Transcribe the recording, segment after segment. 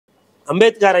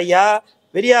அம்பேத்கர் ஐயா,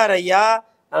 பெரியார் ஐயா,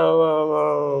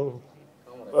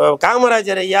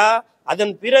 காமராஜர் ஐயா,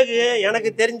 அதன் பிறகு எனக்கு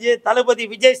தெரிஞ்சு தளபதி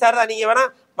விஜய் சார் தான். நீங்கள்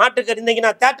வேணால் மாட்டுக்கு இருந்தீங்க,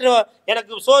 நான் தேட்டரு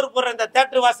எனக்கு சோறு போடுற இந்த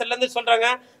தேட்டரு வாசல்லேருந்து சொல்கிறேங்க,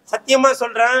 சத்தியமாக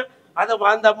சொல்கிறேன். அது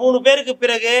அந்த 3 பேருக்கு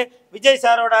பிறகு விஜய்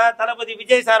சாரோட, தளபதி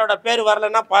விஜய் சாரோட பேர்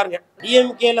வரலன்னா பாருங்கள்.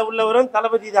 டிஎம்கேல உள்ளவரும்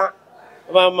தளபதி தான்,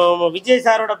 விஜய்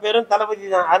சாரோட பேரும் தளபதி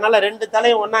தான். அதனால 2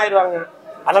 தலையும் ஒன்றாயிருவாங்க.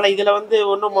 அதனால இதில் வந்து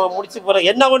ஒன்றும் முடிச்சு போகிறேன்.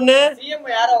 என்ன ஒன்று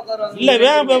இல்லை,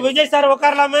 விஜய் சார்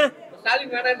உட்காரலாமே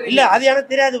இல்லை, அது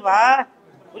எனக்கு தெரியாதுப்பா,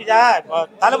 புரியுதா? இப்போ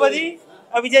தளபதி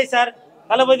விஜய் சார்,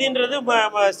 தளபதின்றது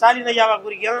ஸ்டாலின் ஐயாவை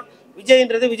குறிக்கும்,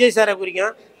 விஜய்ன்றது விஜய் சாரை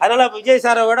குறிக்கும். அதனால விஜய்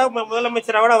சாரை விட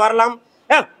முதலமைச்சரை விட வரலாம்.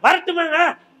 வரட்டுமாங்க,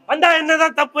 வந்தா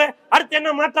என்னதான் தப்பு? அடுத்து என்ன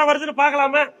மாற்றம் வருதுன்னு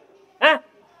பார்க்கலாமா?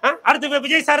 அடுத்து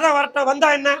விஜய் சார் தான் வரட்டும், வந்தா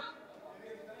என்ன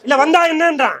இல்ல, வந்தா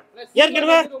என்னன்றான்.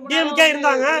 ஏற்கனவே டிஎம்கே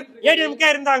இருந்தாங்க, ஏடிஎம்கே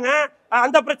இருந்தாங்க,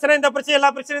 அந்த பிரச்சனை இந்த பிரச்சனை எல்லா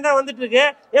பிரச்சனையும் தான் வந்துட்டு இருக்கு.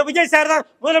 விஜய் சார் தான்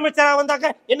முதலமைச்சராக வந்தாக்க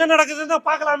என்ன நடக்குதுன்னு தான்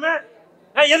பார்க்கலாமே.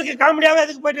 எதுக்கு காமெடியாவே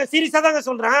எதுக்கு போயிட்டு சீரியஸா தாங்க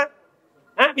சொல்றேன்.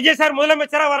 விஜய் சார்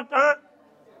முதலமைச்சரா வரட்டும்,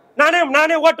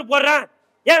 நானே ஓட்டு போடுறேன்.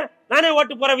 ஏன் நானே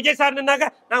ஓட்டு போறேன்? விஜய் சார்னாக்க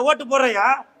நான் ஓட்டு போடுறேயா?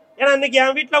 ஏன்னா இன்னைக்கு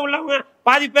என் வீட்டில் உள்ளவங்க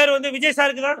பாதி பேர் வந்து விஜய்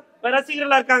சாருக்கு தான்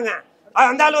ரசிகர்களா இருக்காங்க.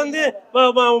 அந்த ஆள் வந்து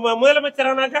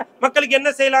முதலமைச்சரானாக்க மக்களுக்கு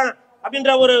என்ன செய்யலாம்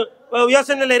அப்படின்ற ஒரு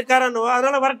யோசனையில இருக்காரன்னு.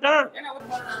 அதனால வரட்டும்.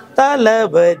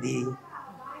 தளபதி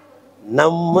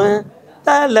நம்ம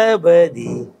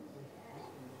தளபதி,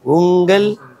 உங்கள்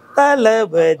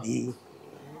தளபதி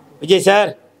விஜய்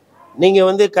சார், நீங்கள்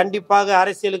வந்து கண்டிப்பாக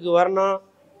அரசியலுக்கு வரணும்,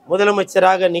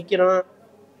 முதலமைச்சராக நிற்கணும்,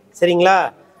 சரிங்களா?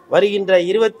 வருகின்ற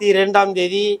 22ஆம்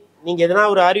தேதி நீங்கள் எதனா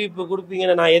ஒரு அறிவிப்பு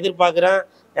கொடுப்பீங்கன்னு நான் எதிர்பார்க்குறேன்.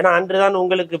 ஏன்னா அன்று தான்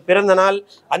உங்களுக்கு பிறந்த நாள்.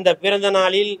 அந்த பிறந்த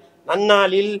நாளில்,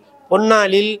 நன்னாளில்,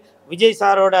 பொன்னாளில், விஜய்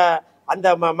சாரோட அந்த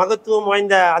மகத்துவம்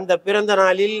வாய்ந்த அந்த பிறந்த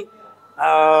நாளில்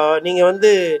நீங்கள்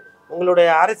வந்து உங்களுடைய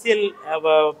அரசியல்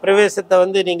பிரவேசத்தை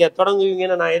வந்து நீங்கள்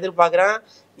தொடங்குவீங்கன்னு நான் எதிர்பார்க்குறேன்.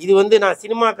 இது வந்து நான்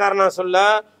சினிமாக்காரனாக சொல்ல,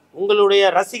 உங்களுடைய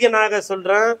ரசிகனாக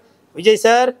சொல்கிறேன். விஜய்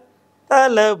சார்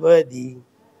தளபதி,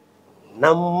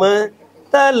 நம்ம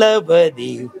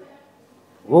தளபதி,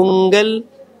 உங்கள்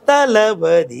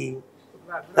தளபதி.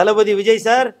 தளபதி Vijay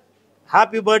sir,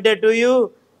 happy birthday to you.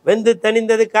 வெந்து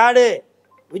தணிந்தது காடு.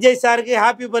 விஜய் சாருக்கு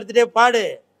ஹாப்பி பர்த்டே பாடு.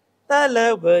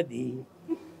 தளபதி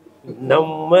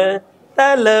நம்ம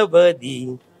தளபதி,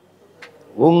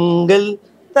 உங்கள்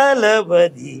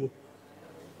தளபதி.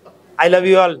 I love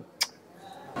you all.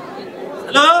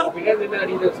 Hello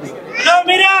hello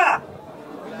Meera,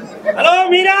 hello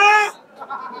Meera,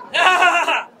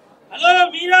 hello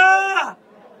Meera,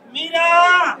 Meera,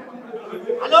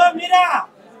 hello Meera,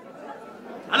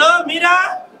 hello Meera,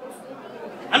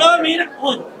 hello Meera.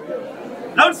 O,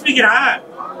 loud ஸ்பீக்கரா?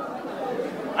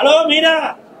 Hello Meera,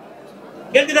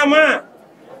 கேக்குதாமா?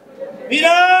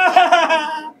 Meera,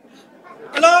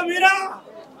 hello Meera,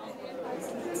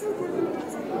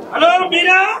 hello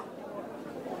Meera,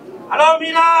 hello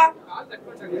Meera,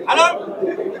 hello.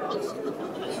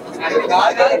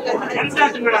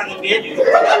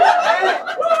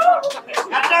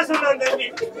 கரெக்டா சொன்ன தம்பி,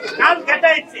 கால் கட்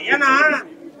ஆயிடுச்சு. ஏன்னா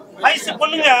வயசு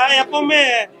பொண்ணுங்க எப்பவுமே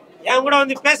என் கூட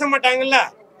வந்து பேச மாட்டாங்கல்ல,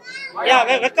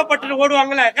 வெக்கப்பட்டு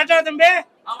ஓடுவாங்கல்ல. கரெக்டா தம்பி?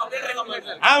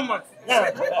 ஆமா.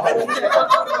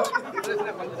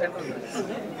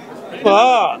 இப்போ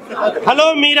ஹலோ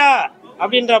மீரா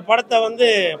அப்படின்ற படத்தை வந்து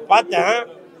பார்த்தேன்.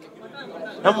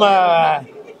 நம்ம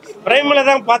பிரைம்ல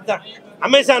தான் பார்த்தேன்,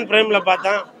 அமேசான் பிரைம்ல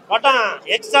பார்த்தேன். படம்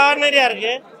எக்ஸ்ட்ரானரியா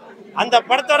இருக்கு. அந்த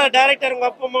படத்தோட டைரக்டர் உங்க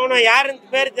அப்பா அம்மா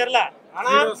யாருன்னு பேரு தெரியல,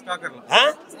 ஆனா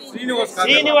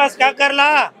ஸ்ரீனிவாஸ்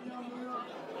காக்கர்லா.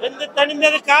 வெந்து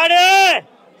தணிந்தது காடு.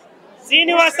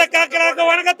 சீனிவாச காக்கராக்கு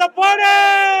வணக்கத்தை போடு.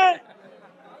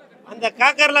 அந்த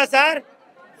காக்கர்லா சார்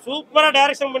சூப்பரா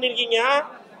டைரக்ஷன் பண்ணிருக்கீங்க.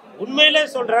 உண்மையிலே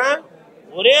சொல்றேன்,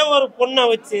 ஒரே ஒரு பொண்ணை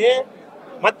வச்சு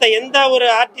மற்ற எந்த ஒரு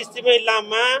ஆர்டிஸ்டுமே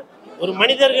இல்லாம, ஒரு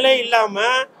மனிதர்களே இல்லாம,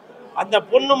 அந்த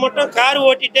பொண்ணு மட்டும் கார்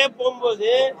ஓட்டிட்டே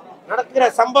போகும்போது நடக்கிற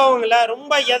சம்பவங்களை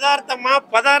ரொம்ப யதார்த்தமா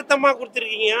பதார்த்தமா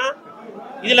கொடுத்துருக்கீங்க.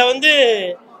 இதுல வந்து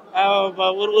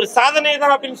ஒரு சாதனை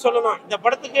தான் அப்படின்னு சொல்லணும். இந்த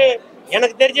படத்துக்கு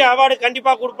எனக்கு தெரிஞ்ச அவார்டு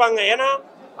கண்டிப்பா கொடுப்பாங்க. ஏன்னா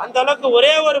அந்த அளவுக்கு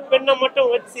ஒரே ஒரு பெண்ணை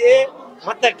மட்டும் வச்சு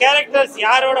மற்ற கேரக்டர்ஸ்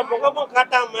யாரோட முகமும்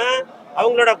காட்டாம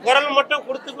அவங்களோட குரல் மட்டும்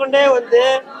கொடுத்து கொண்டே வந்து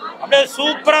அப்படியே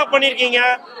சூப்பரா பண்ணிருக்கீங்க.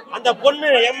 அந்த பொண்ணு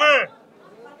ஏமா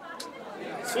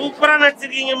சூப்பரா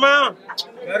நடிச்சிருக்கீங்கம்மா.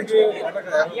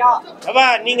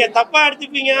 நீங்க தப்பா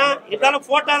எடுத்துப்பீங்க, இருந்தாலும்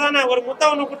போட்டோ தானே, ஒரு முத்த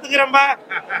ஒண்ணு கொடுத்துக்கிறேன்பா.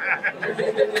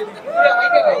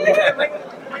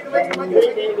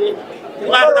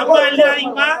 தப்பா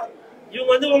எழுதாதீங்கப்பா.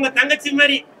 இவங்க வந்து உங்க தங்கச்சி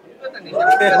மாதிரி.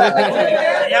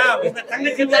 உங்க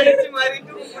தங்கச்சி மாதிரி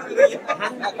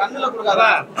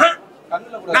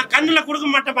நான் கண்ணுல கொடுக்க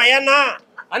மாட்டேப்பா. ஏன்னா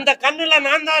அந்த கண்ணுல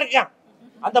நான் தான் இருக்கேன்,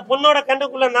 அந்த பொண்ணோட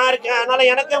கண்ணுக்குள்ள நான் இருக்கேன். அதனால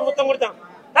எனக்கே முத்தம் கொடுத்தான்.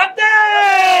 தட்டு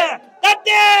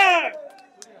தட்டு.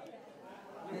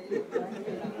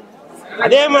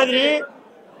 அதே மாதிரி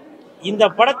இந்த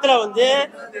படத்துல வந்து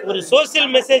ஒரு சோசியல்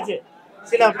மெசேஜ்,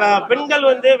 சில பெண்கள்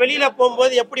வந்து வெளியில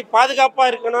போகும்போது எப்படி பாதுகாப்பா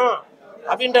இருக்கணும்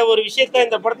அப்படின்ற ஒரு விஷயத்த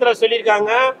இந்த படத்துல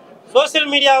சொல்லியிருக்காங்க. சோசியல்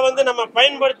மீடியா வந்து நம்ம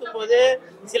பயன்படுத்தும் போது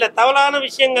சில தவறான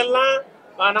விஷயங்கள்லாம்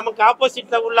நமக்கு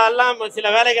ஆப்போசிட்ல உள்ள எல்லாம் சில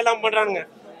வேலைகள்லாம் பண்றாங்க.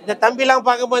 இந்த தம்பிலாம்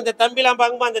பார்க்கும்போது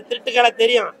அந்த திருட்டுக்களை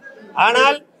தெரியும்.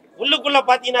 ஆனால் உள்ளுக்குள்ள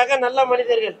பாத்தீங்கன்னாக்கா நல்ல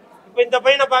மனிதர்கள். இப்ப இந்த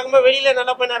பையனை பார்க்கும்போது வெளியில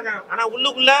நல்ல பையனா இருக்காங்க, ஆனா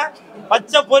உள்ளுக்குள்ள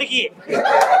பச்சை பொறுக்கி.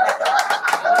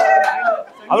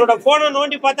 அவரோட போனை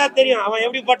நோண்டி பார்த்தா தெரியும் அவன்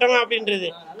எப்படி பட்டவன் அப்படின்றது.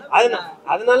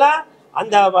 அதனால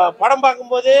அந்த படம்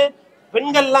பார்க்கும்போது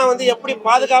பெண்கள்லாம் வந்து எப்படி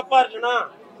பாதுகாப்பா இருக்கணும்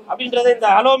அப்படின்றத இந்த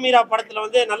ஹலோ மீரா படத்துல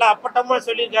வந்து நல்லா அப்பட்டமா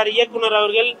சொல்லியிருக்காரு இயக்குனர்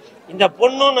அவர்கள். இந்த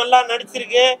பொண்ணும் நல்லா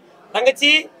நடிச்சிருக்கு.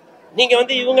 தங்கச்சி நீங்க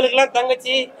வந்து இவங்களுக்கெல்லாம்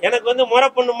தங்கச்சி, எனக்கு வந்து முறை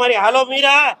பொண்ணு மாதிரி. ஹலோ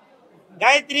மீரா,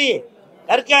 காயத்ரி,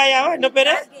 கற்காயாவா என்ன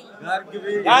பேரு,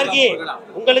 கார்கி,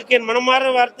 உங்களுக்கு என்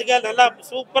மனமார்ந்த வார்த்தைகள். நல்லா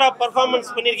சூப்பரா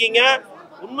பெர்ஃபார்மன்ஸ் பண்ணிருக்கீங்க.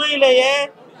 உண்மையிலேயே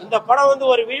இந்த படம் வந்து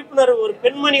ஒரு விழிப்புணர்வு. ஒரு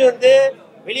பெண்மணி வந்து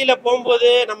வெளியில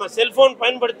போகும்போது, நம்ம செல்போன்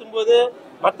பயன்படுத்தும் போது,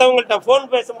 மற்றவங்கள்ட்ட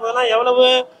போன் பேசும்போதெல்லாம் எவ்வளவு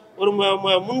ஒரு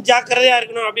முன் ஜாக்கிரதையா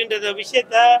இருக்கணும் அப்படின்ற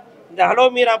விஷயத்த இந்த ஹலோ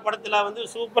மீரா படத்துல வந்து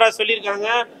சூப்பரா சொல்லியிருக்காங்க.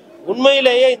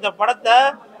 உண்மையிலேயே இந்த படத்தை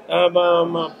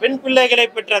பெண் பிள்ளைகளை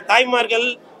பெற்ற தாய்மார்கள்,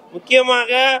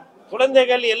 முக்கியமாக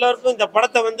குழந்தைகள் எல்லோருக்கும் இந்த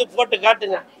படத்தை வந்து போட்டு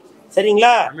காட்டுங்க,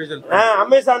 சரிங்களா?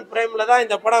 அமேசான் பிரைம்ல தான்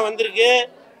இந்த படம் வந்திருக்கு,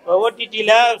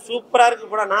 ஓடிடியில. சூப்பரா இருக்கு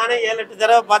படம். நானே 7-8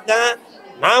 தடவை பார்த்தேன்.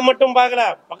 நான் மட்டும் பார்க்கல,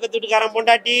 பக்கத்து வீட்டுக்காரன்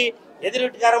பொண்டாட்டி, எதிர்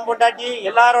வீட்டுக்காரன் பொண்டாட்டி,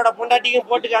 எல்லாரோட பொண்டாட்டிக்கும்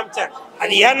போட்டு காமிச்சேன்.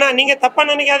 அது ஏன்னா நீங்க தப்பா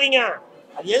நினைக்காதீங்க,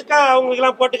 அது எதுக்காக அவங்களுக்கு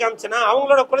எல்லாம் போட்டு காமிச்சேன்னா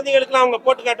அவங்களோட குழந்தைகளுக்கு எல்லாம் அவங்க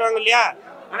போட்டு காட்டுவாங்க இல்லையா.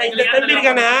 ஆனா இந்த தம்பி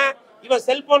இருக்கானே, இவன்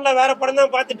செல்போன்ல வேற படம்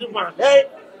தான் பார்த்துட்டு இருப்பான். டேய்,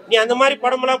 நீ அந்த மாதிரி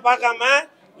படம் எல்லாம் பார்க்காம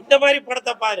இந்த மாதிரி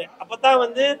படத்தை பாரு. அப்பதான்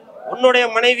வந்து உன்னுடைய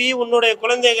மனைவி, உன்னுடைய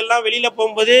குழந்தைகள்லாம் வெளியில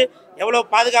போகும்போது எவ்வளவு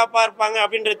பாதுகாப்பா இருப்பாங்க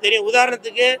அப்படின்றது தெரியும்.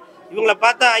 உதாரணத்துக்கு இவங்களை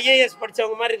பார்த்தா IAS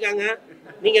படிச்சவங்க மாதிரி இருக்காங்க.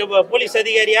 நீங்க போலீஸ்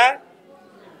அதிகாரியா?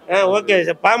 ஓகே,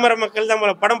 பாமர மக்கள் தான்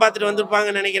படம் பார்த்துட்டு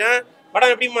வந்திருப்பாங்கன்னு நினைக்கிறேன்.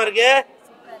 படம் எப்படிமா இருக்கு?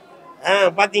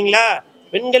 பாத்தீங்களா?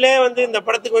 பெண்களே வந்து இந்த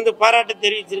படத்துக்கு வந்து பாராட்டு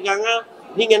தெரிவிச்சிருக்காங்க.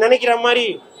 நீங்க நினைக்கிற மாதிரி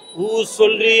ஊ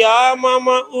சொல்றியா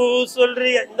மாமா, ஊ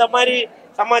சொல்றியா, இந்த மாதிரி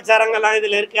சமாச்சாரங்கள்லாம்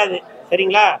இதுல இருக்காது,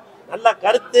 சரிங்களா? நல்ல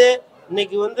கருத்து.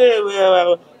 இன்னைக்கு வந்து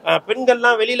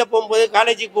பெண்கள்லாம் வெளியில போகும்போது,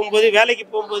 காலேஜுக்கு போகும்போது, வேலைக்கு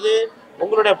போகும்போது,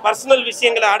 உங்களுடைய பர்சனல்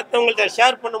விஷயங்களை அடுத்தவங்கள்ட்ட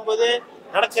ஷேர் பண்ணும்போது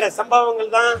நடக்கிற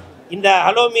சம்பவங்கள் தான் இந்த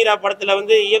ஹலோ மீரா படத்துல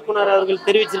வந்து இயக்குனர் அவர்கள்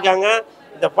தெரிவிச்சிருக்காங்க.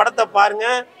 இந்த படத்தை பாருங்க,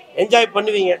 என்ஜாய்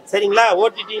பண்ணுவீங்க, சரிங்களா?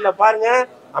 ஓடிடியில பாருங்க,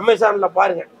 அமேசான்ல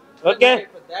பாருங்க. ஓகே,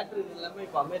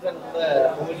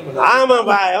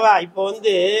 ஆமாப்பா. இப்போ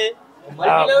வந்து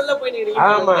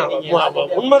ஆமா,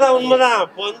 உண்மைதான்.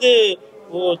 இப்போ வந்து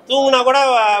தூங்குனா கூட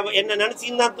என்ன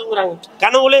நினைச்சுக்கின்னு தான் தூங்குறாங்க.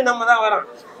 கனவுலேயும் நம்ம தான் வரோம்.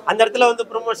 அந்த இடத்துல வந்து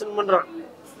ப்ரொமோஷன் பண்றோம்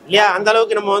இல்லையா? அந்த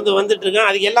அளவுக்கு நம்ம வந்து வந்துட்டு இருக்கோம்.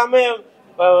 அதுக்கு எல்லாமே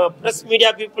பிரஸ்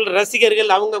மீடியா பீப்புள்,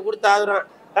 ரசிகர்கள், அவங்க கொடுத்த ஆதரவு.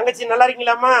 தங்கச்சி நல்லா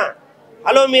இருக்கீங்களாம்மா?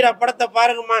 ஹலோ மீரா படத்தை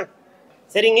பாருங்கம்மா,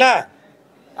 சரிங்களா?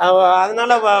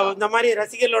 அதனால இந்த மாதிரி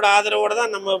ரசிகர்களோட ஆதரவோட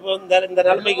தான் நம்ம இந்த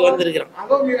நிலைமைக்கு வந்திருக்கிறோம்.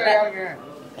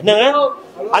 என்னங்க,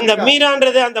 அந்த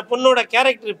மீரான்றது அந்த பொண்ணோட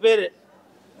கேரக்டர் பேரு,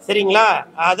 சரிங்களா?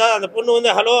 அதான் அந்த பொண்ணு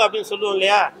வந்து ஹலோ அப்படின்னு சொல்லுவோம்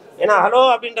இல்லையா? ஏன்னா ஹலோ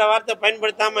அப்படின்ற வார்த்தை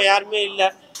பயன்படுத்தாம யாருமே இல்லை.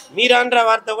 மீரான்ற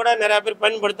வார்த்தை கூட நிறைய பேர்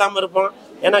பயன்படுத்தாம இருப்போம்.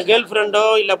 ஏன்னா கேர்ள் ஃப்ரெண்டோ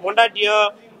இல்லை பொண்டாட்டியோ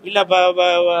இல்லை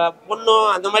பொண்ணோ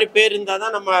அந்த மாதிரி பேர் இருந்தால்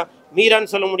தான் நம்ம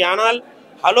மீரான்னு சொல்ல முடியும். ஆனால்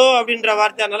ஹலோ அப்படின்ற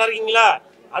வார்த்தை, நல்லா இருக்கீங்களா,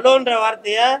 ஹலோன்ற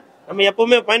வார்த்தையை நம்ம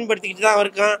எப்பவுமே பயன்படுத்திக்கிட்டு தான்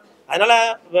இருக்கோம். அதனால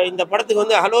இந்த படத்துக்கு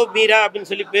வந்து ஹலோ மீரா அப்படின்னு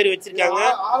சொல்லி பேர் வச்சிருக்காங்க.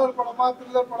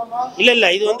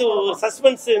 இல்ல, இது வந்து ஒரு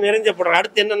சஸ்பென்ஸ் நிறைஞ்ச படம்.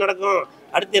 அடுத்து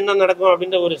என்ன நடக்கும்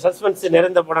அப்படின்ற ஒரு சஸ்பென்ஸ்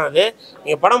நிறைந்த படம் அது.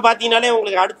 நீங்க படம் பார்த்தீங்கன்னாலே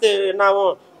உங்களுக்கு அடுத்து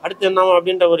என்னாகும்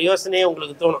அப்படின்ற ஒரு யோசனையே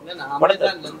உங்களுக்கு தோணும்.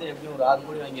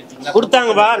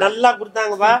 கொடுத்தாங்கப்பா, நல்லா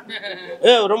கொடுத்தாங்கப்பா.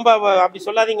 ரொம்ப அப்படி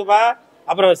சொல்லாதீங்கப்பா.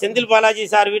 அப்புறம் செந்தில் பாலாஜி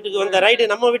சார் வீட்டுக்கு வந்த ரைடு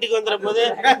நம்ம வீட்டுக்கு வந்துற போது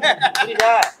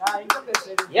புரியுதா?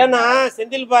 ஏன்னா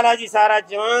செந்தில் பாலாஜி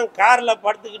சாராச்சும் கார்ல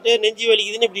படுத்துக்கிட்டு நெஞ்சு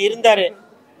வலிக்குதுன்னு இப்படி இருந்தாரு.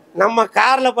 நம்ம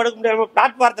கார்ல படுக்க முடியாம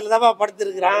பிளாட்பாரத்துல தான்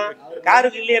படுத்துருக்கிறான்.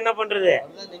 காருக்கு இல்லையே என்ன பண்றது?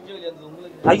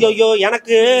 ஐயோ,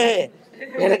 எனக்கு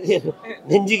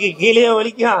நெஞ்சுக்கு கீழே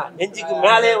வலிக்கும், நெஞ்சுக்கு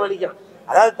மேலேயே வலிக்கும்.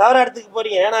 அதாவது தவறா இடத்துக்கு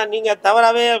போறீங்க. ஏன்னா நீங்க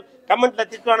தவறாவே கமெண்ட்ல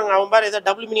திட்டுவானுங்க. அவன் பாரு ஏதோ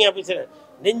டபுள் மீனிங்கா பேசுறேன்.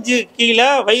 நெஞ்சு கீழே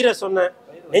வயிறை சொன்னேன்,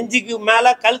 நெஞ்சுக்கு மேல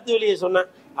கழுத்து வலியை சொன்னேன்.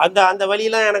 அந்த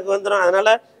வலியெல்லாம் எனக்கு வந்துடும். அதனால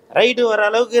ரைடு வர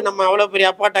அளவுக்கு நம்ம அவ்வளவு பெரிய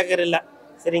அப்பாட்டாக்கர் இல்லை,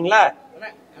 சரிங்களா?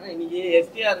 இன்னைக்கு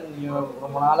STR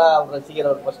ரொம்ப நாளா ஒரு ரசிகர்,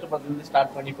 அவர் ஃபர்ஸ்ட் படத்துல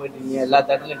ஸ்டார்ட் பண்ணி போயிட்டு இருக்கீங்க, எல்லா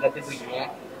தேட்டர்லயும் கத்துட்டு இருக்கீங்க.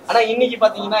 ஆனா இன்னைக்கு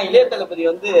பாத்தீங்கன்னா இளைய தளபதி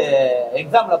வந்து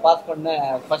எக்ஸாம்ல பாஸ் பண்ண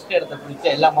ஃபர்ஸ்ட் இடத்தை பிடிச்ச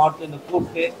எல்லா மாவட்டத்திலும்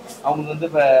கூப்பிட்டு அவங்க வந்து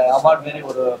இப்ப அவார்டு மாரி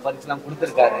ஒரு பரிசு எல்லாம்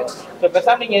கொடுத்துருக்காரு. இப்ப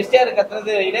பேசாம நீங்க எஸ்டிஆர்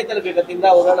கத்துறது இளைய தளபதி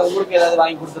கத்திருந்தா ஒருவேளை உங்களுக்கு ஏதாவது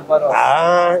வாங்கி கொடுத்துருப்பாரோ?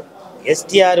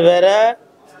 எஸ்டிஆர் வேற,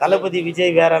 தளபதி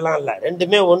விஜய் வேறலாம் இல்ல,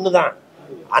 ரெண்டுமே ஒண்ணுதான்.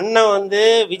 அண்ணன் வந்து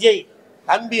விஜய்,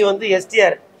 தம்பி வந்து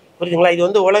எஸ்டிஆர். புரியுதுங்களா? இது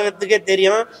வந்து உலகத்துக்கே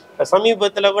தெரியும்.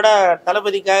 சமீபத்துல கூட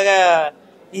தளபதிக்காக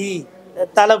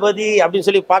தளபதி அப்படின்னு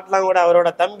சொல்லி பாட்டுலாம் கூட அவரோட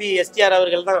தம்பி எஸ்டிஆர்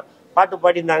அவர்கள் தான் பாட்டு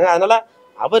பாடியிருந்தாங்க. அதனால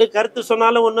அவர் கருத்து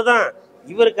சொன்னாலும் ஒண்ணுதான்,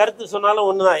 இவர் கருத்து சொன்னாலும்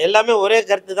ஒண்ணுதான், எல்லாமே ஒரே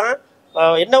கருத்து தான்.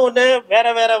 என்ன ஒண்ணு, வேற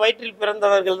வேற வயிற்றில்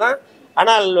பிறந்தவர்கள் தான்.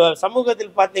 ஆனால்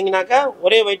சமூகத்தில் பார்த்தீங்கன்னாக்கா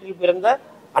ஒரே வயிற்றில் பிறந்த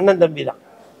அண்ணன் தம்பி தான்.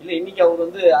 இல்ல இன்னைக்கு அவர்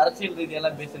வந்து அரசியல்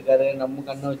ரீதியெல்லாம் பேசிருக்காரு, நம்ம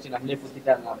கண்ணை வச்சு நம்மளே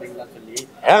குத்திட்டாங்க அப்படின்னு சொல்லி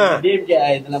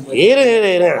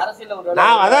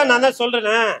நான் தான்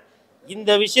சொல்றேன்.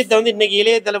 இந்த விஷயத்த வந்து இன்னைக்கு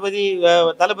இளைய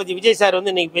தளபதி விஜய் சார்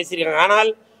வந்து இன்னைக்கு பேசியிருக்காங்க. ஆனால்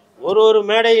ஒரு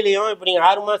மேடையிலையும் இப்போ நீங்கள்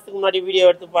 6 மாதத்துக்கு முன்னாடி வீடியோ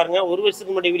எடுத்து பாருங்க, 1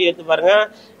 வருஷத்துக்கு முன்னாடி வீடியோ எடுத்து பாருங்க,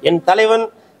 என் தலைவன்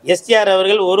எஸ்டிஆர்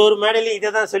அவர்கள் ஒரு மேடையிலையும்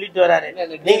இதை தான் சொல்லிட்டு வராரு.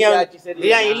 நீங்க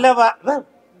இல்லவா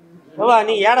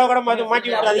நீ ஏடா கூட மாட்டி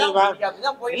விட்டுறாதீங்கப்பா.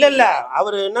 இல்ல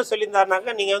அவர் என்ன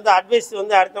சொல்லியிருந்தாருனாக்கா, நீங்க வந்து அட்வைஸ்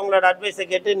வந்து அடுத்தவங்களோட அட்வைஸை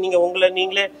கேட்டு நீங்க உங்களை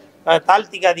நீங்களே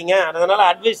தாழ்த்திக்காதீங்க, அதனால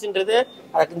அட்வைஸ்ன்றது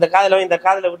இந்த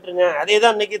காதில் விட்டுருங்க. அதே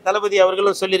தான் இன்னைக்கு தளபதி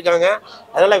அவர்களும் சொல்லியிருக்காங்க.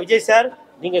 அதனால விஜய் சார்,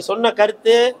 நீங்க சொன்ன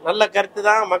கருத்து நல்ல கருத்து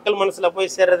தான், மக்கள் மனசுல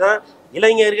போய் சேர்றதான்,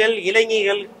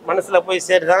 இளைஞர்கள் மனசுல போய்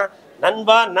சேர்றதான்,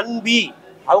 நண்பா நண்பி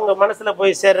அவங்க மனசுல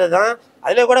போய் சேர்றதுதான்.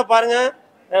 அதுல கூட பாருங்க,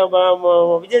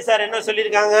 விஜய் சார் என்ன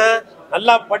சொல்லியிருக்காங்க,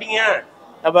 நல்லா படிங்க,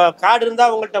 காடு இருந்தா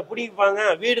உங்கள்கிட்ட பிடிப்பாங்க,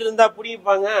 வீடு இருந்தா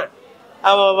பிடிப்பாங்க,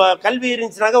 கல்வி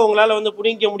இருந்துச்சுனாக்கா உங்களால வந்து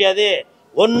பிடிக்க முடியாது,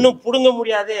 ஒன்னும் புடுங்க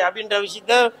முடியாது அப்படின்ற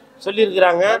விஷயத்த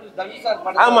சொல்லியிருக்கிறாங்க.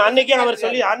 ஆமா, அன்னைக்கும் அவர்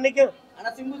சொல்லி அன்னைக்கும்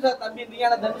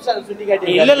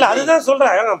இல்ல அதுதான்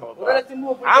சொல்றேன்.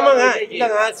 ஆமாங்க,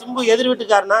 இல்லங்க சிம்பு எதிர்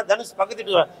வீட்டுக்காரனா, தனுஷ் பக்கத்து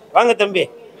வீட்டு. வாங்க தம்பி,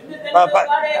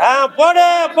 போடு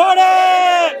போடு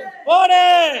போடு.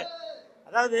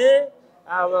 அதாவது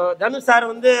தனுஷ் சார்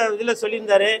வந்து இதுல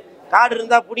சொல்லியிருந்தாரு, காடு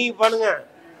இருந்தா புடிங்கிப்பானுங்க,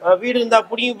 வீடு இருந்தா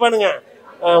புடிங்கிப்பானுங்க,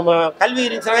 கல்வி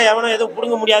இருந்துச்சுன்னா எவனும் எதுவும்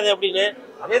புடுங்க முடியாது அப்படின்னு.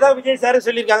 அதேதான் விஜய் சார்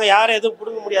சொல்லியிருக்காங்க, யாரும் எதுவும்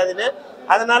புடுங்க முடியாதுன்னு.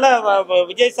 அதனால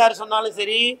விஜய் சார் சொன்னாலும்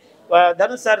சரி,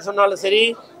 தனுஷ் சார் சொன்னாலும் சரி,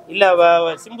 இல்ல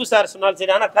சிம்பு சார் சொன்னாலும்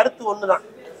சரி, ஆனா கருத்து ஒண்ணுதான்.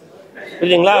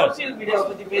 புரியுதுங்களா? சோசியல் மீடியாவை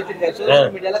பத்தி பேசிருக்காரு.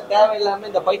 சோசியல் மீடியால தேவையில்லாம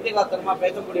இந்த பைத்தியகாரத்தனமா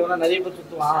பேசக்கூடியவனா நிறைய பேர்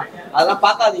சுத்துவான், அதெல்லாம்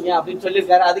பாக்காதீங்க அப்படின்னு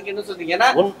சொல்லியிருக்காரு. அதுக்கு என்ன சொல்றீங்க? ஏன்னா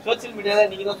சோசியல் மீடியால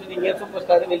நீங்க தான் சொன்னீங்க சூப்பர்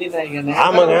ஸ்டார் வெளிநாயகன்னு.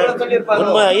 ஆமாங்க,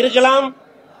 இருக்கலாம்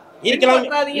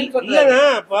இல்லங்க.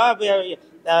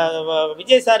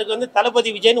 விஜய் சாருக்கு வந்து தளபதி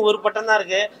விஜய்னு ஒரு பட்டம் தான்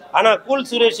இருக்கு. ஆனா கூல்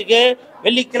சுரேஷுக்கு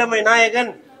வெள்ளிக்கிழமை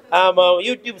நாயகன்,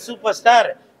 யூடியூப் சூப்பர் ஸ்டார்,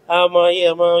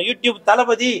 யூடியூப்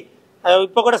தளபதி,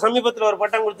 இப்ப கூட சமீபத்தில் ஒரு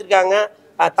பட்டம் கொடுத்துருக்காங்க,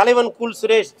 தலைவன் கூல்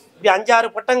சுரேஷ். இப்படி 5-6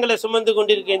 பட்டங்களை சுமந்து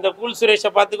கொண்டிருக்க இந்த கூல் சுரேஷை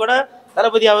பார்த்து கூட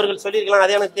தளபதி அவர்கள் சொல்லியிருக்கலாம்,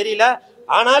 அது எனக்கு தெரியல.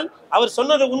 ஆனால் அவர்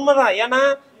சொன்னது உண்மைதான். ஏன்னா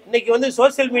இன்னைக்கு வந்து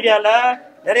சோசியல் மீடியால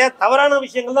நிறைய தவறான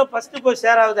விஷயங்கள் தான் ஃபர்ஸ்ட் போய்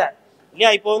ஷேர் ஆகுது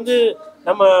இல்லையா? இப்போ வந்து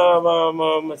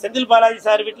நம்ம செந்தில் பாலாஜி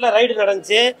சார் வீட்டில் ரைடு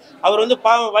நடந்துச்சு. அவர் வந்து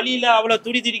பாவம் வழியில் அவ்வளோ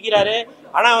துடிக்கிறாரு.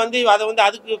 ஆனால் வந்து அதை வந்து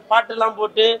அதுக்கு பாட்டெல்லாம்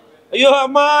போட்டு, ஐயோ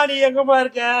அம்மா நீ எங்கம்மா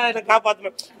இருக்க, என்னை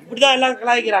காப்பாற்றணும், இப்படிதான் எல்லாம்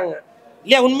கலாய்க்கிறாங்க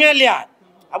இல்லையா? உண்மையா இல்லையா?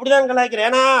 அப்படிதான் கலாய்க்கிறேன்.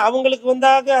 ஏன்னா அவங்களுக்கு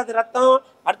வந்தாக அது ரத்தம்,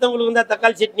 அடுத்தவங்களுக்கு வந்தா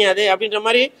தக்காளி சட்னி அது அப்படின்ற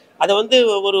மாதிரி அதை வந்து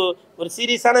ஒரு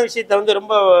சீரியஸான விஷயத்த வந்து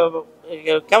ரொம்ப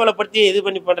கேவலப்படுத்தி இது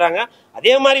பண்ணி பண்றாங்க.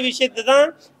 அதே மாதிரி விஷயத்தை தான்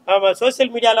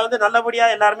சோசியல் மீடியாவில் வந்து நல்லபடியா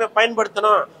எல்லாருமே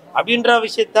பயன்படுத்தணும் அப்படின்ற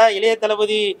விஷயத்த இளைய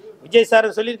தளபதி விஜய்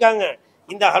சார் சொல்லியிருக்காங்க.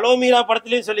 இந்த ஹலோ மீரா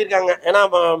படத்துலையும் சொல்லியிருக்காங்க. ஏன்னா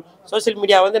சோசியல்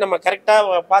மீடியா வந்து நம்ம கரெக்டா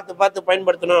பார்த்து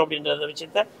பயன்படுத்தணும் அப்படின்ற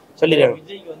விஷயத்த சொல்லிருக்காங்க.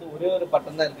 விஜய்க்கு வந்து ஒரே ஒரு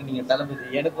பட்டம் தான் இருக்கு, நீங்க தளபதி.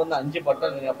 எனக்கு வந்து 5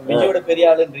 பட்டம். அப்ப விஜயோட பெரிய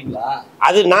ஆளுன்றீங்களா?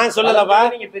 அது நான் சொல்லலப்பா,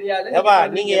 நீங்க பெரிய ஆளு.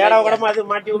 நீங்க ஏடா கூடமா அது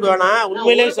மாட்டி விடுவானா?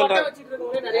 உண்மையிலேயே சொல்றேன்.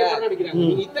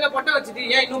 இத்தனை பட்டம் வச்சுட்டு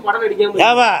ஏன் இன்னும் படம்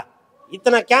அடிக்காம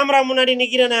இத்தனை கேமரா முன்னாடி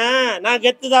நிக்கிறேன்னா நான்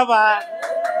கெத்துதாப்பா.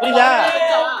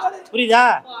 புரியுதா?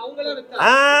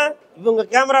 இவங்க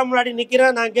கேமரா முன்னாடி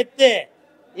நிக்கிறேன், நான் கெத்து.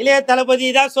 இளைய தளபதி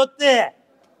தான் சொத்து.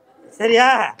 சரியா?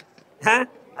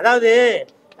 அதாவது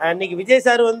இன்னைக்கு விஜய்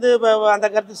சார் வந்து அந்த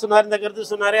கருத்து சொன்னார், இந்த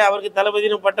கருத்து சொன்னாரு, அவருக்கு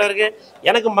தளபதினு பட்டம் இருக்கு.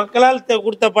 எனக்கு மக்களால்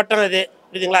கொடுத்த பட்டம் அது.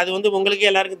 புரியுதுங்களா? அது வந்து உங்களுக்கே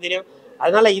எல்லாருக்கும் தெரியும்.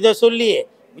 அதனால இதை சொல்லி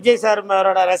விஜய்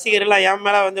சாரோட ரசிகர்கள்லாம் என்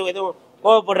மேல வந்து எதுவும்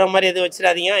கோவப்படுற மாதிரி எதுவும்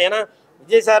வச்சிடாதீங்க. ஏன்னா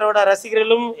விஜய் சாரோட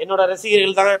ரசிகர்களும் என்னோட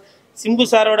ரசிகர்கள் தான், சிம்பு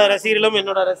சாரோட ரசிகர்களும்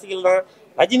என்னோட ரசிகர்கள் தான்,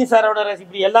 ரஜினி சாரோட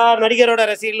இப்படி எல்லா நடிகரோட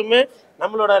ரசிகர்களுமே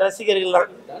நம்மளோட ரசிகர்கள் தான்.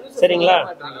 சரிங்களா?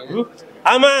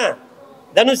 ஆமா,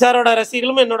 தனுஷ் சாரோட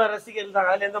ரசிகர்களும் என்னோட ரசிகர்கள் தான்,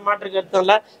 அதுல எந்த மாற்று கருத்தும்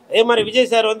இல்லை. அதே மாதிரி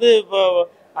விஜய் சார் வந்து இப்போ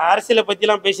அரசியலை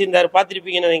பற்றிலாம் பேசியிருந்தாரு,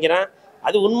 பார்த்துருப்பீங்கன்னு நினைக்கிறேன்.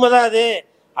 அது உண்மைதான். அது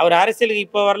அவர் அரசியலுக்கு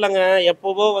இப்போ வரலங்க,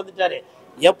 எப்போவோ வந்துட்டாரு.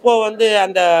 எப்போ வந்து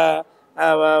அந்த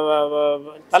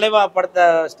தலைவா படத்தை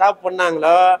ஸ்டாப்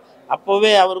பண்ணாங்களோ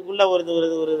அப்போவே அவருக்குள்ள ஒரு ஒரு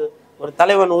ஒரு ஒரு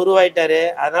தலைவன் உருவாயிட்டாரு.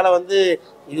 அதனால வந்து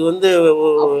இது வந்து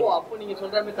அப்போ நீங்க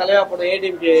சொல்ற மாதிரி தலைவா படம்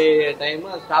ஏடிஎம்கே டைம்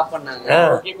ஸ்டாப் பண்ணாங்க.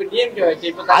 இப்போ டிஎம்கே வச்சு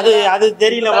இப்போ அது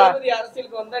தெரியலவா?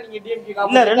 அரசியலுக்கு வந்தா நீங்க டிஎம்கே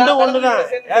இல்ல ரெண்டும் ஒண்ணுதான்.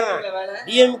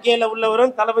 டிஎம்கேல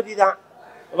உள்ளவரும் தளபதி தான்,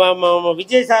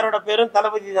 விஜய் சாரோட பேரும்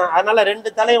தளபதி தான். அதனால ரெண்டு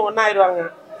தலையும் ஒன்னாயிருவாங்க.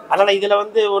 அதனால இதுல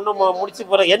வந்து ஒண்ணும் முடிச்சு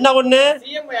போற என்ன ஒண்ணு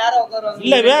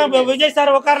இல்ல. விஜய்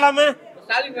சார் உட்காரலாமே?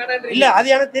 இல்ல அது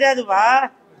எனக்கு தெரியாதுப்பா,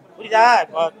 புரியுதா?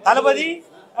 தளபதி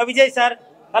விஜய் சார்,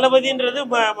 தளபதின்றது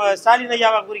ஸ்டாலின்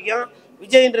ஐயாவை குறிக்கும்,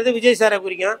 விஜய்ன்றது விஜய் சாரை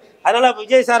குறிக்கும். அதனால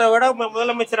விஜய் சாரை விட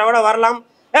முதலமைச்சரை விட வரலாம்.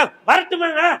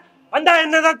 வரட்டுமாங்க, வந்தா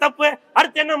என்னதான் தப்பு?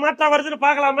 அடுத்து என்ன மாற்றம் வருதுன்னு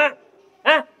பாக்கலாமா?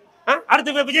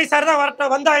 அடுத்து விஜய் சார் தான்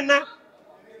வரட்டும், வந்தா என்ன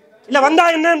இல்ல வந்தா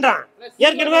என்னன்றான்.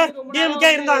 ஏற்கனவே டிஎம்கே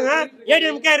இருந்தாங்க,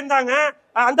 ஏடிஎம்கே இருந்தாங்க,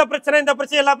 அந்த பிரச்சனை இந்த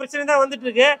பிரச்சனை எல்லா பிரச்சனையும் தான் வந்துட்டு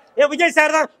இருக்கு. விஜய்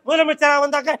சார் தான் முதலமைச்சரா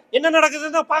வந்தாக்க என்ன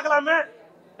நடக்குதுன்னு பாக்கலாமே?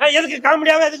 எதுக்கு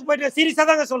காமெடியாவே எதுக்கு போயிட்டு சீரியஸா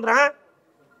தாங்க சொல்றேன்.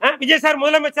 விஜய் சார்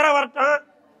முதலமைச்சரா வரட்டும்,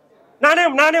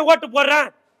 நானே ஓட்டு போடுறேன்.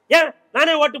 ஏன்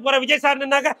நானே ஓட்டு போறேன்? விஜய்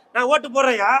சார்னாக்க நான் ஓட்டு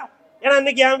போடுறேயா? ஏன்னா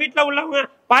இன்னைக்கு என் வீட்டுல உள்ளவங்க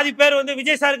பாதி பேர் வந்து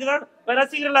விஜய் சாருக்கு தான்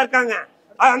ரசிகர்களா இருக்காங்க.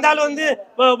 அந்த ஆள் வந்து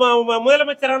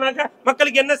முதலமைச்சரானாக்க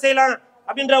மக்களுக்கு என்ன செய்யலாம்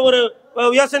அப்படின்ற ஒரு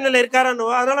யோசனையில இருக்காரோ.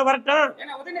 அதனால வரட்டும்,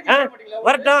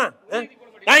 வரட்டும்.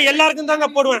 நான் எல்லாருக்கும் தாங்க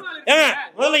போடுவேன்.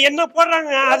 முதல்ல என்ன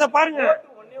போடுறாங்க அதை பாருங்க,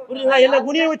 புரியுதுங்களா? என்ன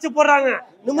குனிய வச்சு போடுறாங்க,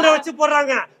 நிமிர வச்சு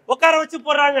போடுறாங்க, உட்கார வச்சு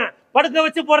போடுறாங்க, படுக்க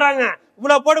வச்சு போடுறாங்க.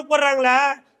 இவ்வளவு போடுறாங்களா?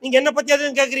 நீங்க என்ன பத்தி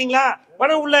எதுவும் கேக்குறீங்களா?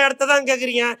 பணம் உள்ள இடத்த தான்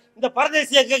கேக்குறீங்க, இந்த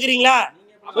பரதேசிய கேக்குறீங்களா?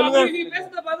 சொல்லுங்க.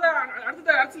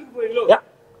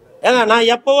 ஏங்க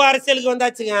நான் எப்பவோ அரசியலுக்கு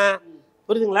வந்தாச்சுங்க,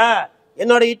 புரியுதுங்களா?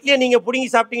 என்னோட இட்லியை நீங்க புடுங்கி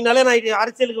சாப்பிட்டீங்கனாலே நான்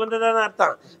அரசியலுக்கு வந்ததான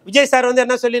அர்த்தம். விஜய் சார் வந்து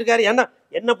என்ன சொல்லியிருக்காரு?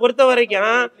 என்ன பொறுத்த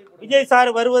வரைக்கும் விஜய் சார்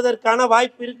வருவதற்கான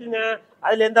வாய்ப்பு இருக்குங்க,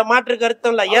 அதுல எந்த மாற்று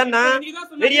கருத்தும் இல்ல. ஏன்னா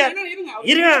பெரிய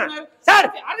இருங்க சார்,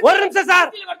 ஒரு நிமிஷம் சார்,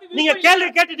 நீங்க கேள்வி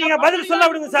கேட்டுட்டீங்க, பதில் சொல்ல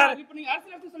விடுங்க சார்.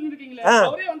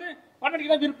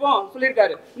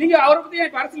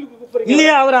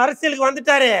 இல்லையா, அவர் அரசியலுக்கு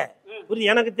வந்துட்டாரு.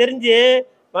 எனக்கு தெரிஞ்சு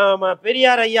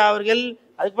பெரியார் ஐயா அவர்கள்,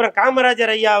 அதுக்கப்புறம்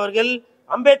காமராஜர் ஐயா அவர்கள்,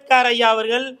 அம்பேத்கர் ஐயா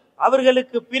அவர்கள்,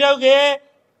 அவர்களுக்கு பிறகு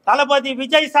தளபதி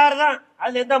விஜய் சார் தான்,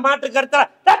 அதுல எந்த மாற்று கருத்து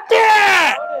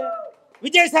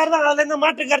விஜய் சார் தான், அதுல எந்த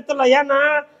மாற்று கருத்து இல்லை. ஏன்னா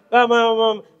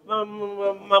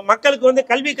மக்களுக்கு வந்து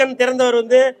கல்வி கண் திறந்தவர்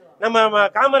வந்து நம்ம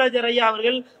காமராஜர் ஐயா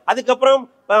அவர்கள். அதுக்கப்புறம்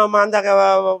அந்த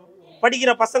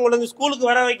படிக்கிற பசங்களை வந்து ஸ்கூலுக்கு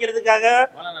வர வைக்கிறதுக்காக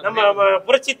நம்ம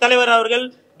புரட்சி தலைவர் அவர்கள்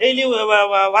டெய்லி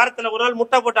வாரத்துல ஒரு நாள்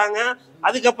முட்டை போட்டாங்க.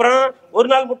 அதுக்கப்புறம் ஒரு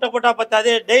நாள் முட்டை போட்டா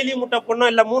பத்தாது, டெய்லி முட்டை போடணும்,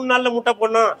 இல்ல 3 நாள்ல முட்டை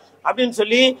போடணும் அப்படின்னு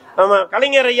சொல்லி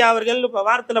கலைஞர் ஐயா அவர்கள்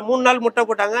வாரத்துல 3 நாள் முட்டை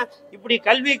போட்டாங்க. இப்படி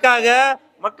கல்விக்காக,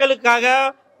 மக்களுக்காக,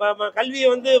 கல்வியை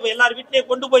வந்து எல்லார் வீட்லயும்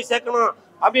கொண்டு போய் சேர்க்கணும்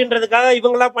அப்படின்றதுக்காக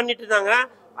இவங்கெல்லாம் பண்ணிட்டு இருந்தாங்க.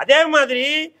 அதே மாதிரி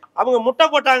அவங்க முட்டை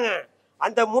போட்டாங்க,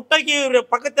 அந்த முட்டைக்கு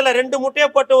பக்கத்துல 2 முட்டையை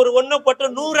போட்டு ஒரு 1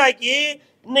 போட்டு 100 ஆக்கி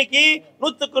இன்னைக்கு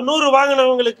 100க்கு 100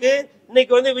 வாங்கினவங்களுக்கு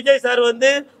இன்னைக்கு வந்து விஜய் சார் வந்து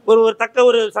ஒரு தக்க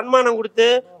ஒரு சன்மானம் கொடுத்து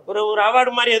ஒரு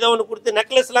அவார்டு மாதிரி ஏதோ ஒன்று கொடுத்து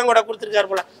நெக்லஸ் எல்லாம் கூட கொடுத்துருக்காரு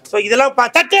போல. ஸோ இதெல்லாம்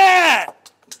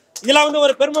இதெல்லாம் வந்து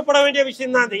ஒரு பெருமைப்பட வேண்டிய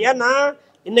விஷயம் தான் அது. ஏன்னா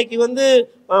இன்னைக்கு வந்து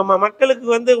மக்களுக்கு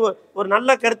வந்து ஒரு நல்ல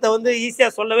கருத்தை வந்து ஈஸியா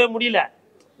சொல்லவே முடியல.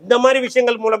 இந்த மாதிரி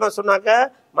விஷயங்கள் மூலமா சொன்னாக்க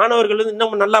மாணவர்கள் வந்து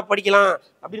இன்னும் நல்லா படிக்கலாம்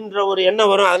அப்படின்ற ஒரு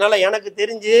எண்ணம் வரும். அதனால எனக்கு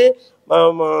தெரிஞ்சு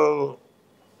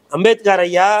அம்பேத்கர்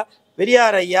ஐயா,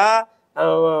 பெரியார் ஐயா,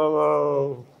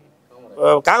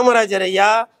 காமராஜர் ஐயா,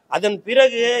 அதன்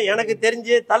பிறகு எனக்கு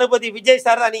தெரிஞ்சு தளபதி விஜய்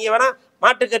சார் தான். நீங்க வேணா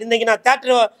மாட்டுக்கு இன்னைக்கு நான்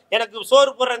தேட்டர் எனக்கு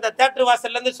சோறு போடுற இந்த தேட்டர்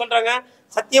வாசல்ல இருந்து சொல்றாங்க,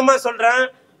 சத்தியமா சொல்றேன்,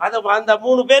 அந்த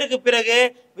 3 பேருக்கு பிறகு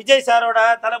விஜய் சாரோட,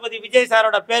 தளபதி விஜய்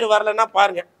சாரோட பேர் வரலன்னா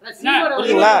பாருங்க,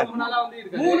 புரியுதுங்களா?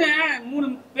 3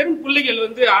 பெரும் பிள்ளைகள்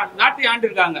வந்து நாட்டை ஆண்டு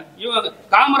இருக்காங்க. இவங்க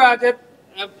காமராஜர்,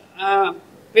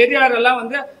 பெரியார் எல்லாம்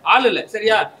வந்து ஆள் இல்ல,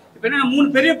 சரியா? இப்ப என்ன 3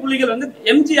 பெரிய புள்ளிகள் வந்து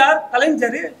எம்ஜிஆர்,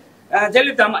 கலைஞர்,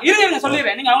 ஜெயலலிதா. இருங்க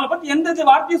சொல்லிடுறேன், நீங்க அவங்களை பத்தி எந்த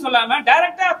வார்த்தையும் சொல்லாம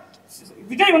டைரக்டா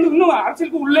விஜய் வந்து இன்னும்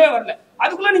அரசியலுக்கு உள்ளே வரல,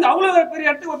 அதுக்குள்ள நீங்க அவ்வளவு பெரிய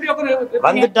இடத்துக்கு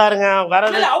வந்துட்டாருங்க.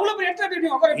 வரது அவ்வளவு பெரிய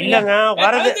இடத்துக்கு இல்லங்க,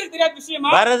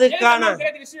 வரதுக்கான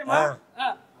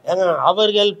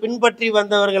அவர்கள் பின்பற்றி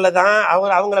வந்தவர்களை தான்,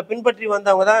 அவங்களை பின்பற்றி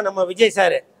வந்தவங்க தான் நம்ம விஜய்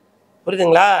சாரு,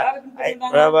 புரியுதுங்களா?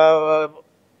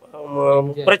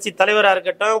 புரட்சி தலைவராக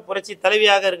இருக்கட்டும், புரட்சி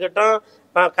தலைவியாக இருக்கட்டும்,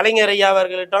 கலைஞர் ஐயாவாக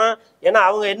இருக்கட்டும். ஏன்னா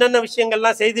அவங்க என்னென்ன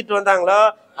விஷயங்கள்லாம் செய்துட்டு வந்தாங்களோ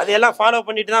அதையெல்லாம் ஃபாலோ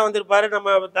பண்ணிட்டு தான் வந்திருப்பாரு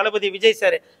நம்ம தளபதி விஜய்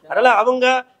சார். அதனால அவங்க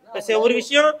ஒரு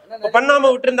விஷயம் பண்ணாம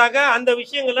விட்டுருந்தாங்க, அந்த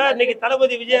விஷயங்களை இன்னைக்கு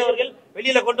தளபதி விஜய் அவர்கள்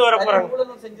வெளியில கொண்டு வர போறாங்க.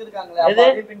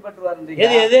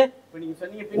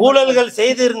 ஊழல்கள்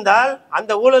செய்திருந்தால்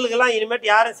அந்த ஊழல்கள்லாம்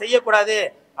இனிமேட்டு யாரும் செய்யக்கூடாது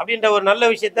அப்படின்ற ஒரு நல்ல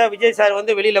விஷயத்த விஜய் சார்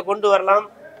வந்து வெளியில் கொண்டு வரலாம்.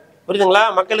 புரியுதுங்களா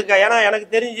மக்களுக்கு? ஏன்னா எனக்கு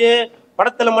தெரிஞ்சு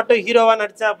படத்தில் மட்டும் ஹீரோவாக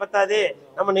நடித்தா பத்தாது,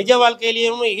 நம்ம நிஜ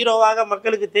வாழ்க்கையிலையும் ஹீரோவாக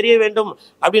மக்களுக்கு தெரிய வேண்டும்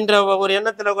அப்படின்ற ஒரு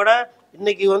எண்ணத்தில் கூட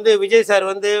இன்னைக்கு வந்து விஜய் சார்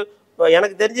வந்து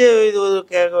எனக்கு தெரிஞ்சு இது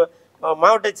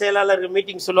மாவட்ட செயலாளர்கள்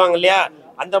மீட்டிங் சொல்லுவாங்க இல்லையா,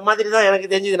 அந்த மாதிரி தான் எனக்கு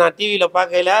தெரிஞ்சது நான் டிவியில்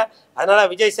பார்க்கல. அதனால்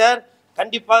விஜய் சார்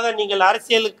கண்டிப்பாக நீங்கள்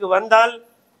அரசியலுக்கு வந்தால்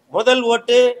முதல்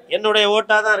ஓட்டு என்னுடைய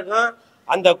ஓட்டாக தான் இருக்கும்.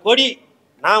 அந்த கொடி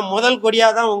நான் முதல்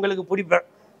கொடியாக தான் உங்களுக்கு பிடிப்பேன்.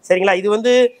 சரிங்களா? இது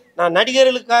வந்து நான்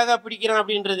நடிகர்களுக்காக பிடிக்கிறேன்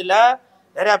அப்படின்றது இல்லை.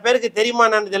 நிறையா பேருக்கு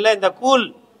தெரியுமானது இல்லை. இந்த கூல்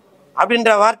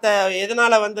அப்படின்ற வார்த்தை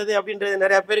எதனால் வந்தது அப்படின்றது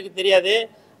நிறையா பேருக்கு தெரியாது.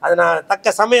 அது நான்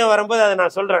தக்க சமயம் வரும்போது அதை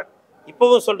நான் சொல்கிறேன்.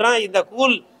 இப்போவும் சொல்கிறேன், இந்த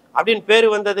கூல் அப்படின்னு பேர்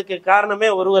வந்ததுக்கு காரணமே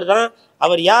ஒருவர் தான்.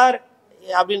 அவர் யார்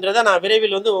அப்படின்றத நான்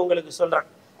விரைவில் வந்து உங்களுக்கு சொல்கிறேன்.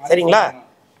 சரிங்களா?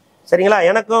 சரிங்களா?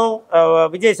 எனக்கும்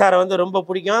விஜய் சாரை வந்து ரொம்ப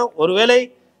பிடிக்கும். ஒருவேளை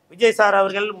விஜய் சார்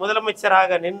அவர்கள்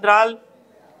முதலமைச்சராக நின்றால்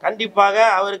கண்டிப்பாக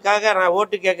அவருக்காக நான்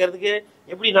ஓட்டு கேட்கறதுக்கு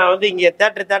எப்படி நான் வந்து இங்கே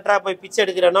தேட்டராக போய் பிச்சை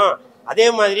எடுக்கிறேனோ அதே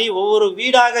மாதிரி ஒவ்வொரு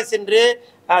வீடாக சென்று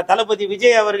தளபதி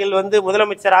விஜய் அவர்கள் வந்து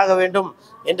முதலமைச்சர் ஆக வேண்டும்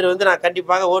என்று வந்து நான்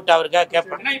கண்டிப்பாக ஓட்டு அவருக்காக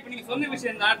கேட்பேன். இப்ப நீங்க சொன்ன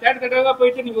விஷயம் தான், தேட்டராக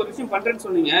போயிட்டு நீங்க ஒரு விஷயம் பண்றேன்னு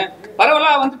சொன்னீங்க. பரவலா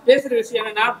வந்து பேசுற விஷயம்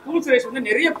என்னன்னா, கூல் சுரேஷ் வந்து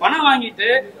நிறைய பணம் வாங்கிட்டு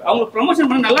அவங்க ப்ரமோஷன்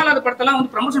பண்ண நல்லா இல்லாத படத்தெல்லாம்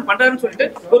வந்து ப்ரமோஷன் பண்றாருன்னு சொல்லிட்டு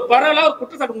ஒரு பரவலா ஒரு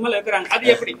குற்றச்சாட்டு மேல இருக்கிறாங்க.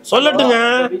 அது எப்படி சொல்லட்டுங்க?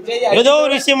 ஏதோ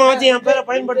ஒரு விஷயமா வச்சு என் பேரை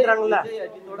பயன்படுத்துறாங்கல்ல,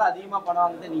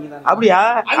 அப்படியா?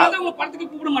 அதனால உங்க படத்துக்கு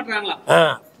கூப்பிட மாட்டாங்களா?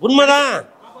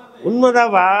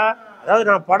 உண்மைதாவா? அதாவது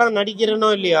நான் படம் நடிக்கிறேனோ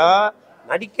இல்லையோ,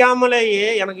 நடிக்காமலேயே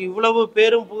எனக்கு இவ்வளவு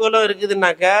பேரும் புகழும்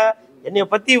இருக்குதுன்னாக்க, என்னை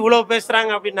பத்தி இவ்வளவு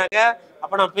பேசுறாங்க அப்படின்னாக்க,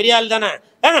 அப்ப நான் பெரிய ஆள் தானே.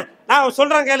 நான்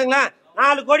சொல்றேன் கேளுங்களேன்,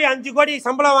 4 கோடி 5 கோடி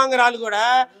சம்பளம் வாங்குற ஆளு கூட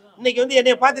இன்னைக்கு வந்து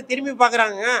என்னை பார்த்து திரும்பி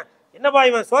பாக்குறாங்க. என்னப்பா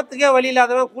இவன் சோத்துக்கே வழி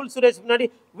இல்லாதவன் கூல் சுரேஷ் முன்னாடி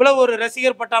இவ்வளவு ஒரு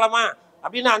ரசிகர் பட்டாளமா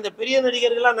அப்படின்னு அந்த பெரிய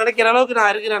நடிகர்கள்லாம் நினைக்கிற அளவுக்கு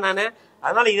நான் இருக்கிறேன் நான்.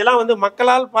 அதனால இதெல்லாம் வந்து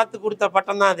மக்களால் பார்த்து கொடுத்த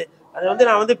பட்டம் தான். அது வந்து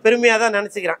நான் வந்து பெருமையா தான்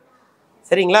நினைச்சுக்கிறேன்.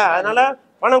 சரிங்களா? அதனால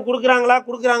பணம்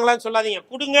கொடுக்குறாங்களான்னு சொல்லாதீங்க.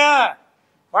 கொடுங்க,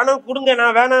 பணம் கொடுங்க.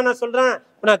 நான் வேணாம் நான் சொல்றேன்.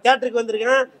 இப்போ நான் தேட்டருக்கு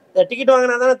வந்திருக்கேன், டிக்கெட்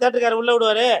வாங்கினா தானே தேட்டருக்காரர் உள்ள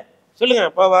விடுவாரு. சொல்லுங்க.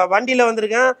 இப்போ வண்டியில்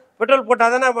வந்திருக்கேன், பெட்ரோல்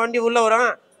போட்டால் தானே வண்டி உள்ளே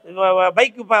வரும்.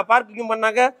 பைக்கு பார்க்கிங்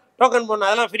பண்ணாக்க டோக்கன் போடணும்,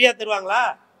 அதெல்லாம் ஃப்ரீயாக தருவாங்களா?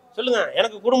 சொல்லுங்க.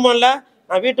 எனக்கு குடும்பம் இல்லை,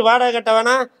 நான் வீட்டு வாடகை கட்ட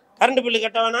வேணாம், கரண்ட் பில்லு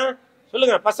கட்ட வேணாம்.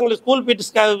 சொல்லுங்க. பசங்களுக்கு ஸ்கூல்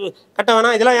ஃபீஸ் கட்ட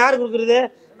வேணாம். இதெல்லாம் யாரு கொடுக்குறது?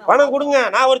 பணம் கொடுங்க.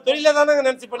 நான் ஒரு தொழில தானே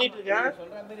நினைச்சு பண்ணிட்டு இருக்கேன்.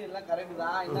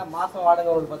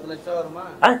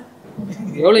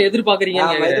 எவ்வளவு எதிர்பார்க்கறீங்க?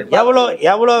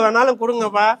 எவ்வளவு வேணாலும்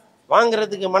கொடுங்கப்பா.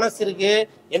 வாங்குறதுக்கு மனசு இருக்கு.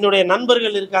 என்னுடைய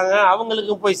நண்பர்கள் இருக்காங்க,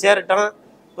 அவங்களுக்கும் போய் சேரட்டும்.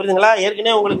 புரியுதுங்களா?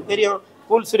 ஏற்கனவே உங்களுக்கு தெரியும்,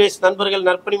 கூல் சுரேஷ் நண்பர்கள்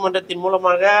நற்பணி மன்றத்தின்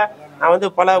மூலமாக நான் வந்து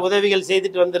பல உதவிகள்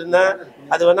செய்துட்டு வந்திருந்தேன்.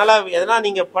 அது வேணால எதனா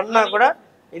நீங்க பண்ணா கூட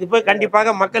இது போய்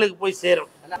கண்டிப்பாக மக்களுக்கு போய் சேரும்.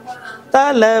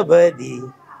 தளபதி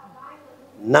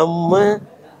நம்ம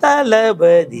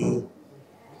தளபதி,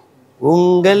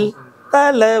 உங்கள்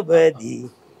தளபதி.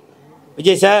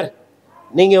 விஜய் சார்,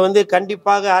 நீங்க வந்து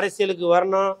கண்டிப்பாக அரசியலுக்கு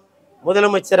வரணும்,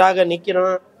 முதலமைச்சராக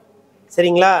நிற்கணும்.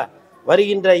 சரிங்களா?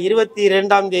 வருகின்ற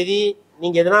 22ஆம் தேதி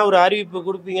நீங்க எதனா ஒரு அறிவிப்பு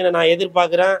கொடுப்பீங்கன்னு நான்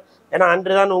எதிர்பார்க்குறேன். ஏன்னா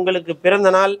அன்றுதான் உங்களுக்கு பிறந்த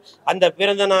நாள். அந்த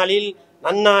பிறந்த நாளில்,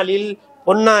 நன்னாளில்,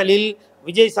 பொன்னாளில்,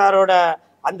 விஜய் சாரோட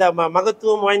அந்த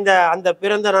மகத்துவம் வாய்ந்த அந்த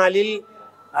பிறந்த நாளில்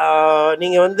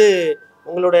நீங்க வந்து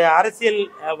உங்களுடைய அரசியல்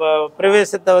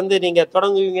பிரவேசத்தை வந்து நீங்க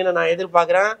தொடங்குவீங்கன்னு நான்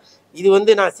எதிர்பார்க்குறேன். இது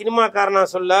வந்து நான் சினிமாக்காரனா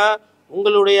சொல்ல,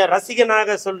 உங்களுடைய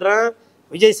ரசிகனாக சொல்றேன்.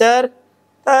 விஜய் சார்,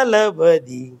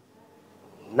 தளபதி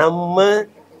நம்ம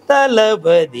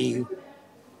தளபதி,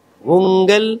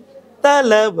 உங்கள்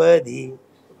தளபதி.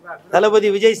 தளபதி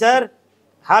Vijay sir,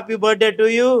 happy birthday to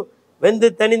you. வெந்து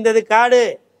தணிந்தது காடு.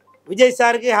 விஜய்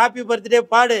சாருக்கு ஹாப்பி பர்த்டே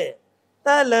பாடு.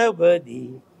 தளபதி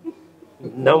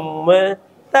நம்ம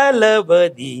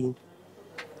தளபதி,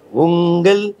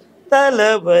 உங்கள்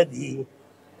தளபதி.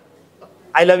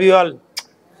 I love you all.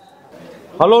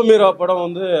 Hello Meera படம்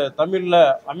வந்து தமிழில்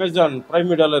அமேசான் பிரைம்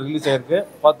மீடியாவில் ரிலீஸ் ஆகிருக்கு.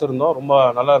 பார்த்துருந்தோம். ரொம்ப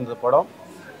நல்லா இருந்தது படம்.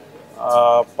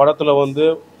 படத்தில் வந்து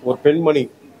ஒரு பெண்மணி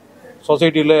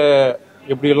சொசைட்டியில்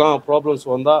எப்படியெல்லாம் ப்ராப்ளம்ஸ்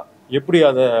வந்தால் எப்படி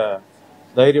அதை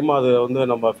தைரியமாக அதை வந்து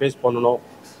நம்ம ஃபேஸ் பண்ணணும்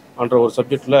என்ற ஒரு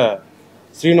சப்ஜெக்டில்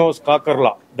ஸ்ரீனிவாஸ்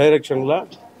காக்கர்லா டைரெக்ஷனில்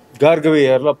கார்கவி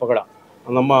ஏர்ல பகடா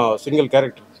அந்த அம்மா சிங்கிள்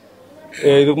கேரக்டர்.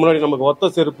 இதுக்கு முன்னாடி நமக்கு ஒத்த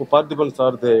செருப்பு பார்த்திபன்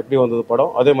சார்து எப்படி வந்தது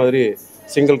படம், அதே மாதிரி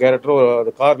சிங்கிள் கேரக்டரும்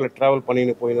அது காரில் ட்ராவல்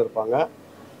பண்ணின்னு போயின்னு இருப்பாங்க.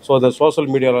 ஸோ அந்த சோஷியல்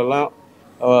மீடியாலெலாம்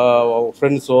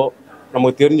ஃப்ரெண்ட்ஸோ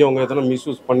நமக்கு தெரிஞ்சவங்க எதனா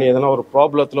மிஸ்யூஸ் பண்ணி எதனா ஒரு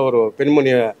ப்ராப்ளத்தில் ஒரு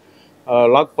பெண்மணியை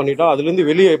லாக் பண்ணிட்டா அதுலேருந்து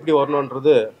வெளியே எப்படி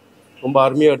வரணுன்றது ரொம்ப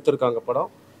அருமையாக எடுத்திருக்காங்க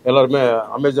படம். எல்லாருமே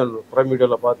அமேசான் பிரைம்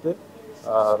மீடியாவில் பார்த்து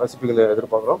ரசிப்பீங்கன்னு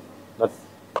எதிர்பார்க்குறோம்.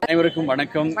 அனைவருக்கும்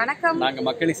வணக்கம். வணக்கம். நாங்க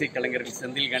மக்கள் இசை கலைஞர்கள்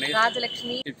செந்தில் கணேஷ்,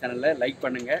 ராஜலட்சுமி. சேனல்ல லைக்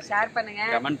பண்ணுங்க, ஷேர் பண்ணுங்க,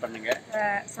 கமெண்ட் பண்ணுங்க,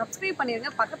 சப்ஸ்கிரைப் பண்ணிருங்க,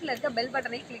 பக்கத்துல இருக்க பெல்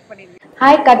பட்டனை கிளிக் பண்ணிருங்க.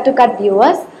 Hi Cut to Cut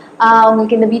viewers,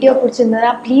 உங்களுக்கு இந்த வீடியோ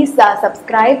பிடிச்சிருந்தா please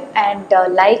subscribe and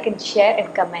like and share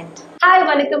and comment. Hi,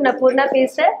 வணக்கம், நான் பூர்ணா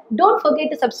பேசுறேன். Don't forget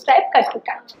to subscribe Cut to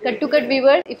Cut. Cut to Cut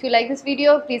viewers, if you like this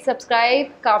video, please subscribe,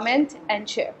 comment and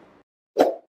share.